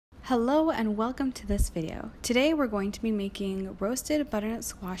Hello and welcome to this video. Today we're going to be making roasted butternut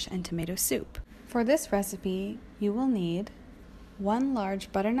squash and tomato soup. For this recipe, you will need 1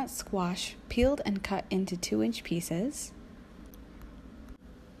 large butternut squash peeled and cut into 2-inch pieces,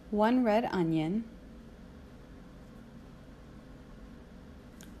 1 red onion,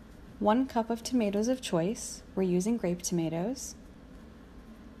 1 cup of tomatoes of choice, we're using grape tomatoes,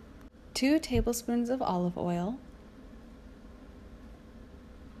 2 tablespoons of olive oil,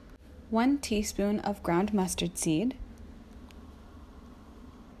 1 teaspoon of ground mustard seed,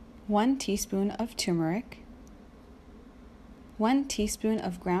 1 teaspoon of turmeric, 1 teaspoon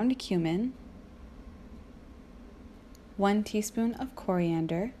of ground cumin, 1 teaspoon of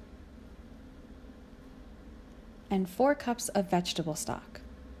coriander, and 4 cups of vegetable stock.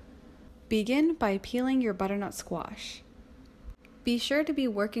 Begin by peeling your butternut squash. Be sure to be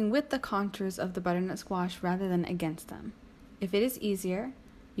working with the contours of the butternut squash rather than against them. If it is easier,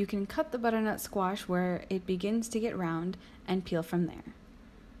 you can cut the butternut squash where it begins to get round and peel from there.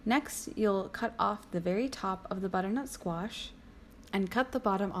 Next, you'll cut off the very top of the butternut squash and cut the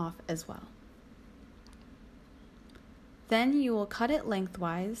bottom off as well. Then you will cut it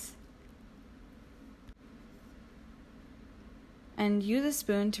lengthwise and use a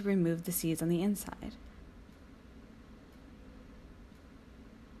spoon to remove the seeds on the inside.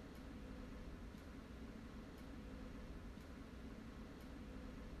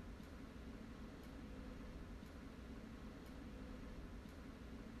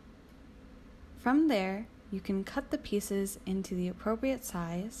 From there, you can cut the pieces into the appropriate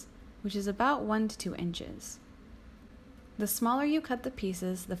size, which is about 1 to 2 inches. The smaller you cut the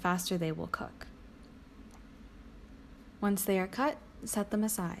pieces, the faster they will cook. Once they are cut, set them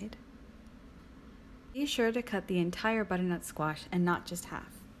aside. Be sure to cut the entire butternut squash and not just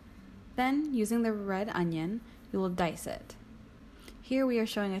half. Then, using the red onion, you will dice it. Here we are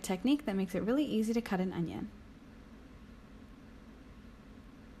showing a technique that makes it really easy to cut an onion.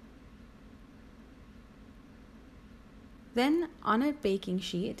 Then, on a baking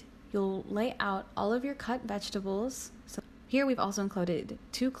sheet, you'll lay out all of your cut vegetables. So here we've also included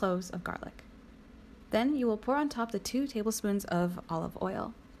 2 cloves of garlic. Then you will pour on top the 2 tablespoons of olive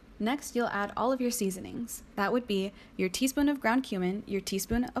oil. Next, you'll add all of your seasonings. That would be your teaspoon of ground cumin, your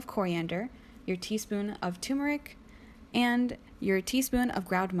teaspoon of coriander, your teaspoon of turmeric, and your teaspoon of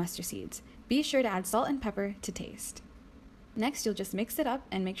ground mustard seeds. Be sure to add salt and pepper to taste. Next, you'll just mix it up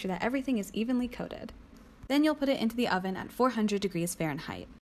and make sure that everything is evenly coated. Then you'll put it into the oven at 400 degrees Fahrenheit.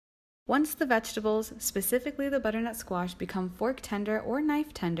 Once the vegetables, specifically the butternut squash, become fork tender or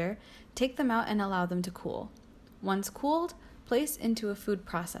knife tender, take them out and allow them to cool. Once cooled, place into a food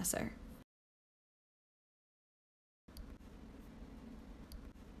processor.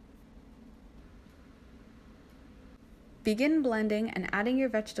 Begin blending and adding your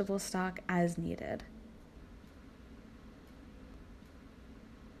vegetable stock as needed.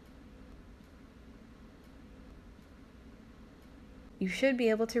 You should be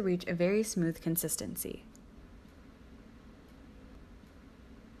able to reach a very smooth consistency.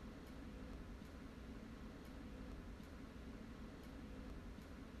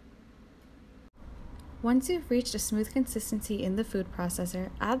 Once you've reached a smooth consistency in the food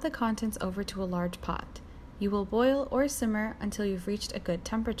processor, add the contents over to a large pot. You will boil or simmer until you've reached a good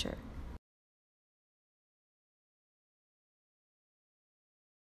temperature.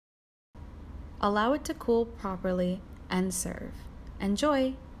 Allow it to cool properly and serve.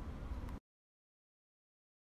 Enjoy!